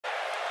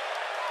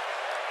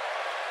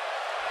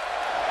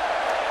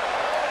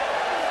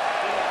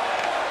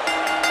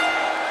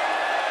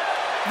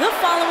The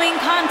following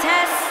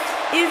contest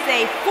is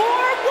a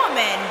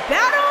four-woman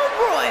battle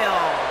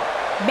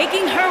royal.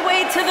 Making her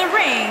way to the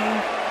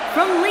ring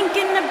from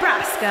Lincoln,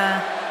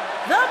 Nebraska,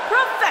 the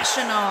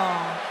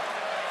professional.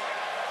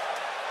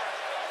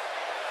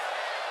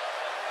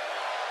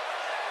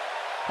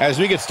 As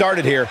we get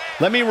started here,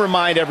 let me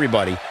remind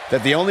everybody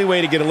that the only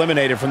way to get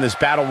eliminated from this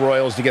battle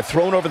royal is to get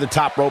thrown over the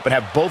top rope and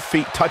have both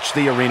feet touch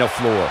the arena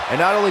floor. And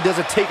not only does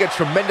it take a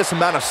tremendous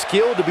amount of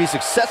skill to be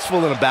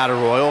successful in a battle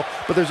royal,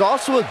 but there's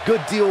also a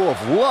good deal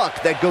of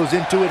luck that goes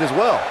into it as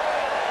well.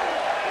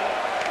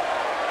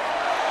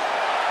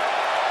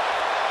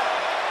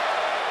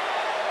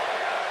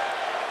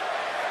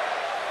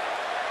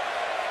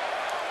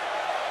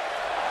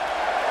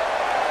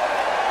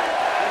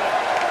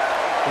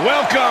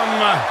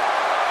 Welcome,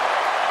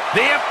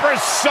 the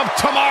Empress of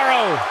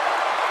Tomorrow.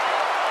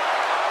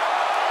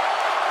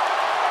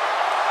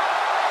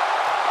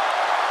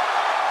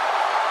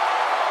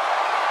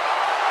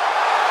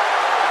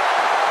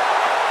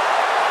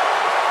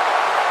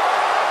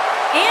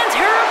 And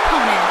her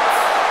opponents.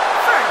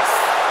 First,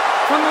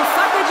 from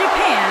Osaka,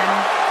 Japan,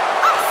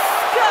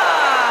 Asuka.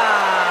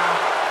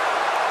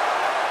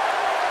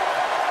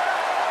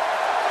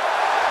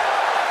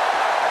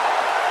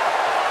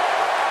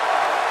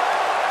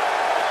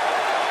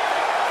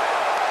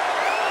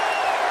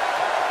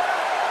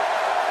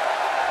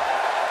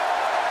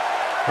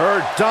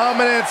 Her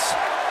dominance,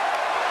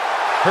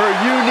 her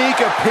unique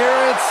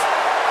appearance,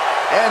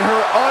 and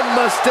her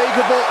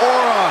unmistakable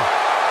aura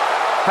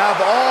have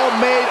all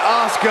made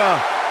Asuka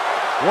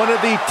one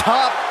of the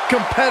top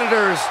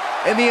competitors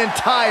in the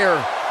entire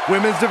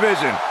women's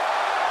division.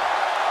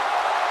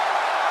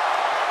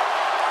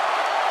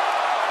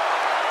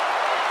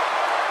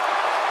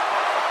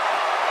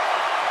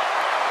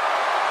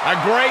 A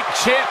great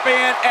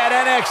champion at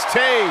NXT.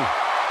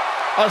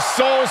 A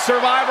sole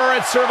survivor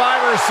at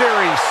Survivor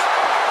Series.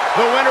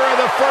 The winner of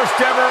the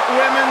first ever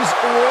Women's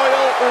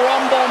Royal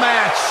Rumble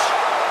match.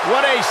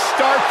 What a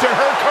start to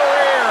her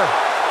career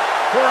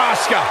for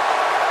Asuka.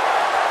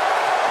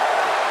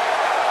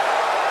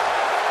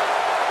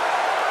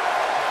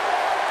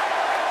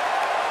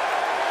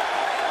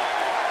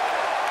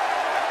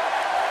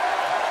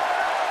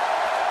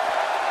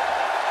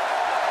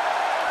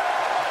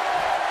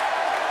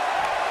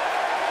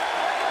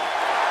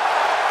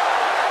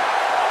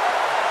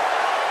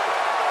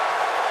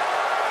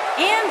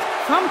 And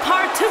from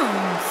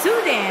Khartoum,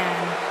 Sudan,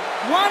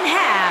 one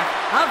half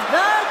of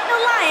the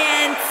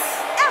Alliance,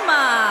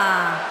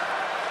 Emma.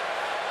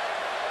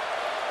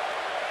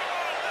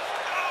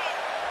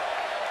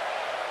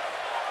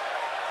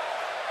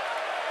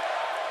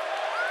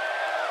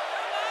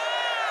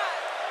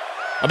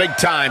 A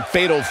big-time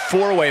fatal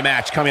four-way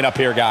match coming up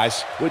here,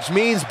 guys. Which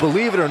means,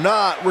 believe it or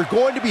not, we're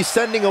going to be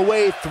sending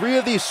away 3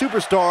 of these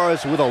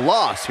superstars with a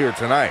loss here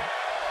tonight.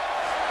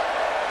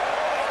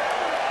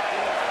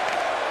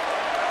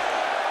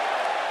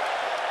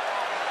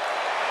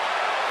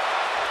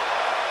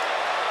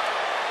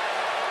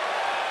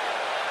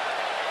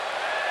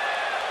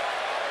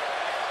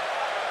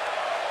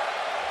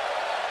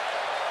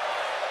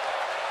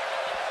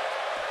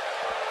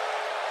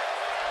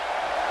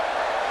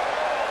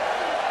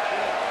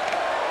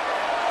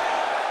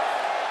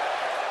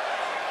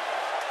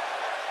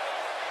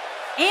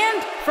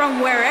 And from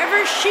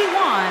wherever she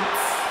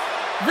wants,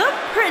 the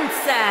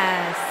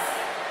Princess.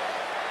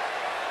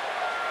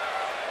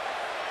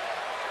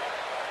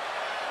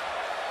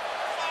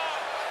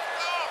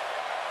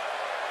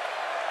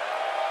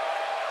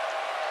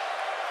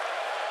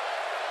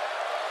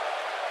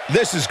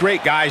 This is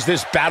great, guys.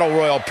 This battle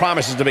royal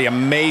promises to be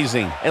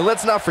amazing. And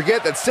let's not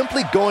forget that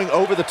simply going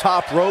over the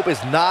top rope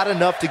is not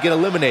enough to get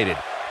eliminated.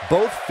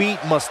 Both feet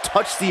must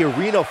touch the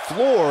arena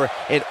floor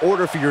in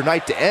order for your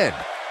night to end.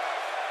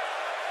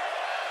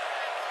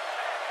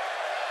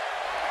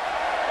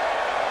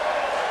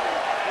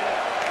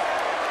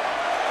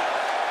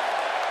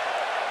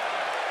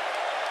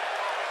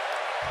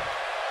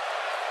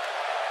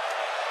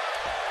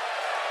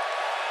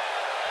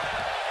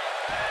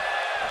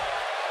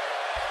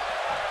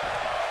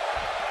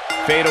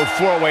 Fatal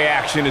four-way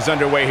action is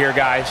underway here,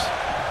 guys.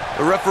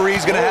 The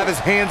referee's going to have his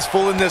hands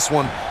full in this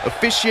one.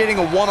 Officiating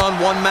a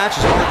one-on-one match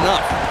is hard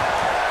enough.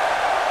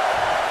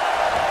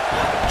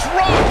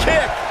 Drop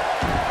kick!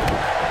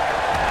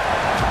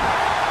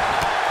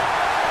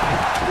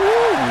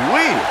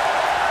 Woo-wee!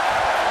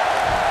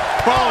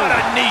 Oh, and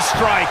a knee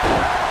strike.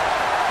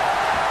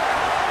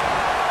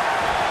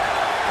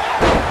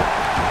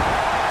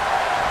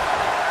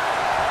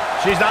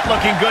 She's not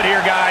looking good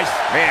here, guys.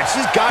 Man,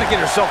 she's got to get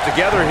herself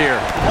together here.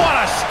 What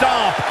a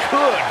stomp.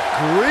 Good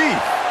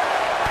grief.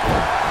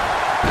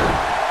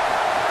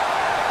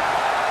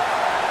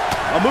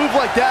 A move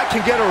like that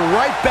can get her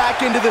right back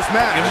into this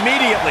match.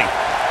 Immediately.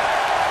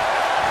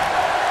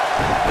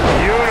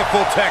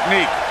 Beautiful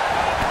technique.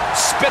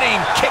 Spinning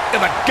kick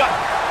to the gut.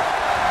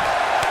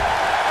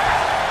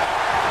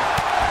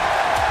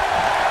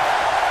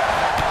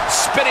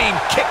 Spinning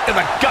kick to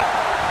the gut.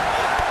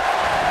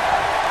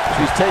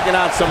 She's taking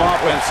out some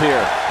offense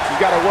here. She's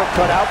got her work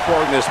cut out for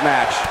her in this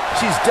match.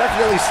 She's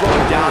definitely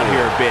slowing down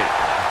here a bit,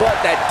 but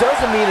that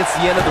doesn't mean it's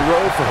the end of the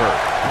road for her.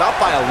 Not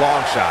by a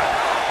long shot.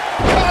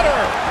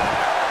 Cutter!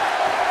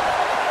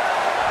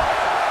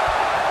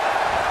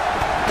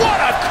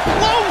 What a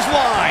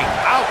clothesline!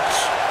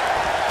 Ouch!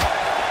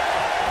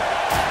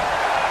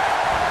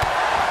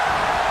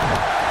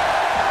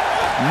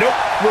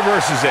 Nope,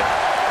 reverses it.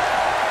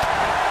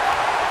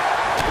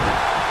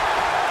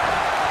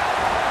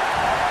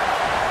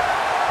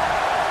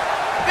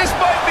 This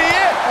might be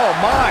it! Oh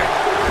my!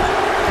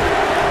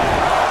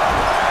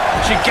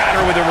 She got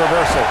her with a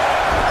reversal.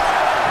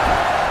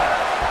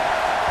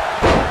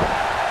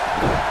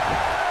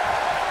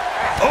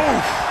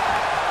 Oof!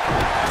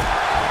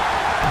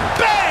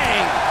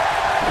 Bang!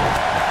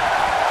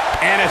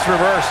 And it's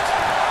reversed.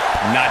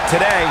 Not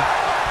today.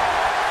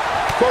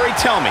 Corey,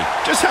 tell me,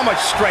 just how much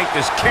strength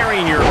does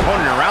carrying your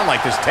opponent around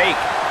like this take?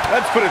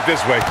 Let's put it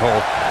this way,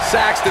 Cole.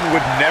 Saxton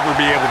would never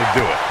be able to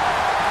do it.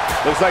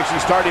 Looks like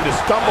she's starting to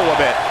stumble a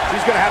bit.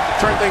 She's going to have to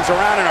turn things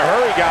around in a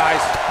hurry,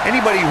 guys.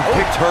 Anybody who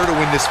picked her to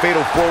win this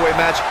fatal four-way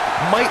match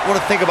might want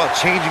to think about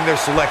changing their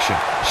selection.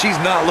 She's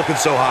not looking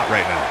so hot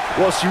right now.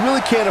 Well, she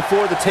really can't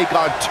afford to take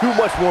on too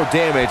much more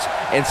damage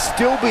and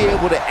still be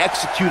able to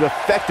execute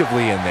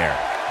effectively in there.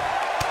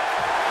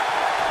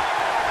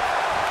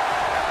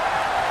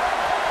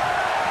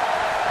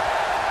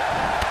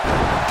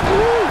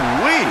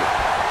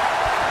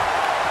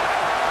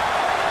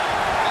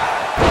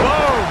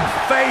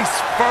 Face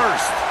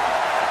first.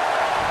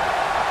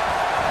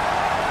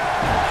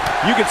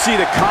 You can see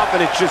the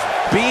confidence just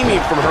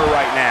beaming from her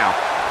right now.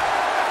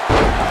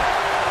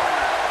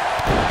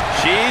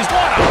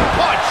 What a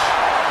punch!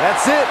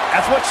 That's it.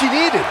 That's what she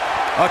needed.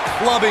 A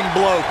clubbing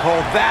blow,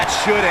 Cole. That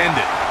should end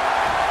it.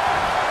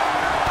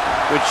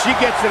 When she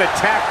gets in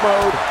attack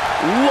mode,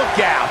 look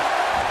out.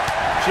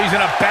 She's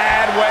in a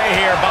bad way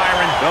here,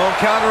 Byron. Don't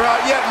count her out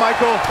yet,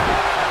 Michael.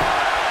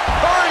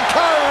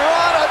 Hurricane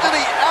Rana to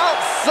the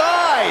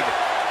outside.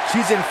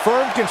 She's in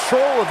firm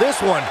control of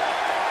this one.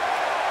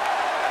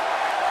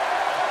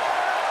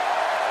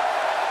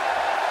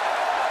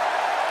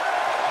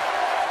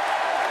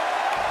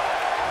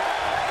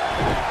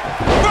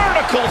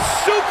 Vertical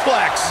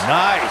suplex.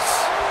 Nice.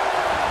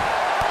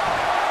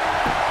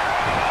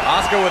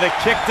 Asuka with a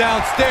kick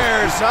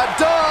downstairs. Not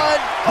done.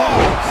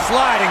 Oh,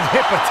 sliding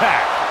hip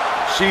attack.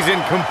 She's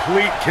in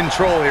complete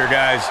control here,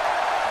 guys.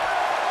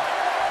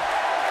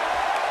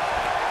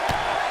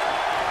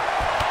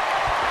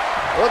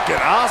 Look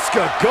at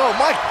Asuka go.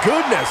 My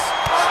goodness.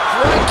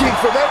 Striking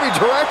from every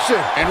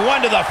direction. And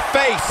one to the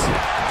face.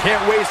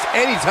 Can't waste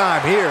any time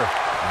here.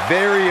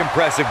 Very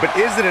impressive, but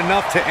is it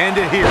enough to end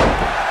it here?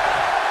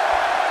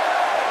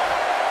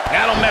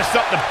 That'll mess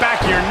up the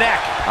back of your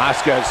neck.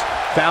 Asuka's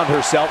found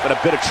herself in a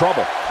bit of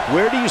trouble.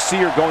 Where do you see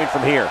her going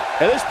from here?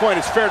 At this point,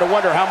 it's fair to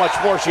wonder how much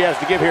more she has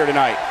to give here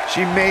tonight.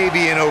 She may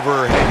be in over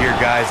her head here,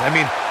 guys. I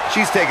mean,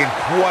 she's taken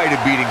quite a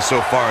beating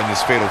so far in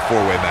this fatal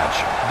four-way match.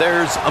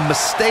 There's a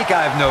mistake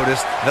I've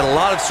noticed that a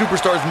lot of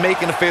superstars make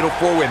in a fatal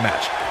four-way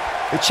match.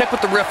 They check with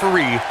the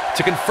referee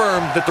to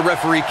confirm that the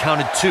referee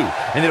counted 2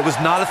 and that it was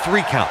not a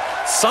 3 count.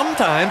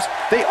 Sometimes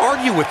they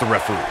argue with the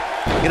referee.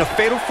 In a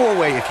fatal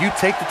four-way, if you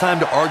take the time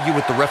to argue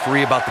with the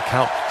referee about the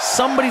count,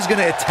 somebody's going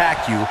to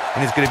attack you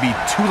and it's going to be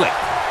too late.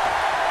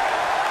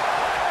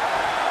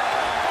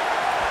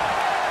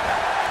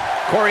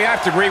 Corey, I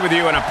have to agree with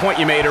you on a point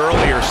you made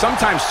earlier.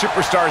 Sometimes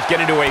superstars get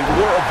into a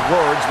war of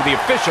words with the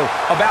official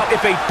about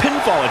if a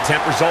pinfall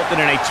attempt resulted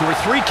in a 2 or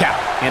 3 count.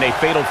 In a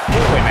fatal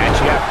four-way match,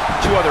 you have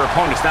 2 other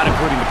opponents, not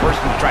including the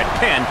person who tried to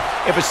pin.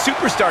 If a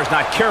superstar is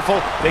not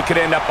careful, they could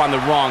end up on the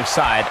wrong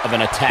side of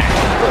an attack.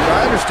 Look,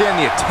 I understand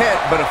the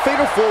intent, but a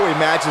fatal four-way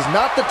match is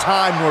not the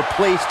time nor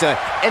place to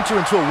enter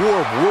into a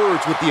war of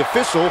words with the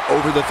official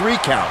over the 3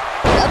 count.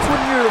 That's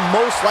when you're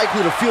most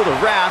likely to feel the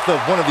wrath of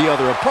one of the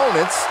other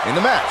opponents in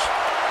the match.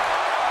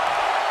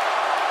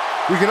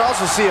 We can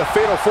also see a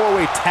fatal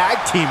four-way tag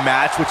team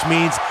match, which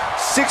means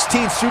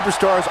 16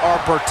 superstars are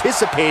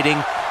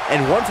participating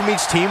and one from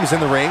each team is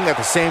in the ring at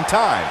the same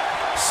time.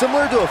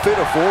 Similar to a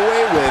fatal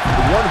four-way with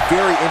one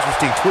very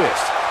interesting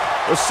twist.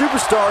 A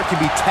superstar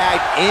can be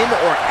tagged in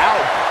or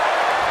out.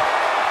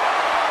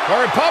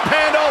 Or pump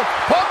handle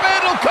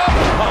comes.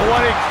 Oh,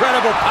 what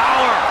incredible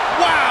power.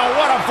 Wow,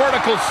 what a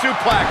vertical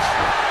suplex.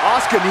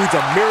 Asuka needs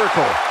a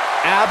miracle.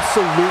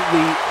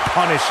 Absolutely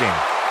punishing.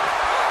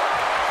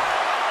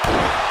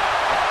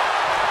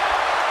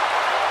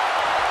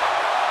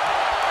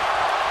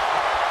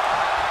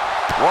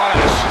 What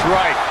a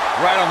strike.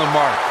 Right on the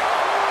mark.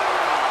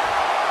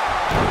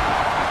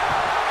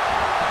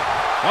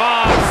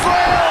 Oh,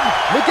 slam!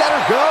 Look at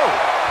her go.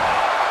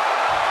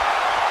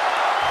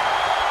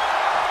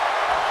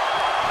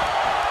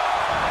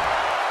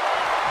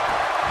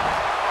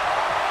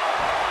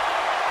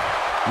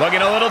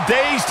 Looking a little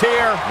dazed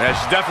here. Yeah,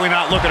 she's definitely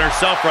not looking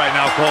herself right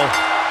now, Cole.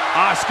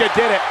 Asuka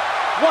did it.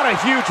 What a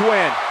huge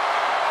win.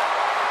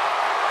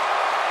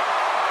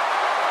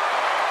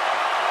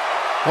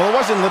 Well, it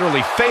wasn't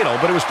literally fatal,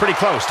 but it was pretty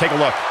close. Take a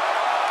look.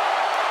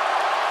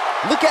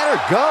 Look at her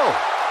go.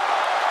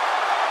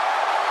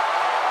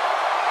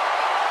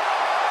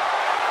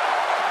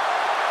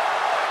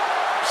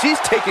 She's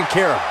taking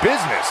care of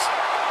business.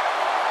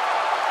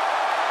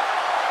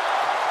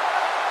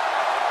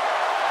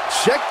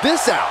 Check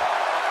this out.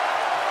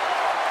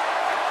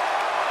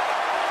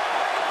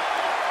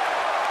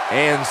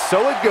 And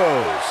so it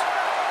goes.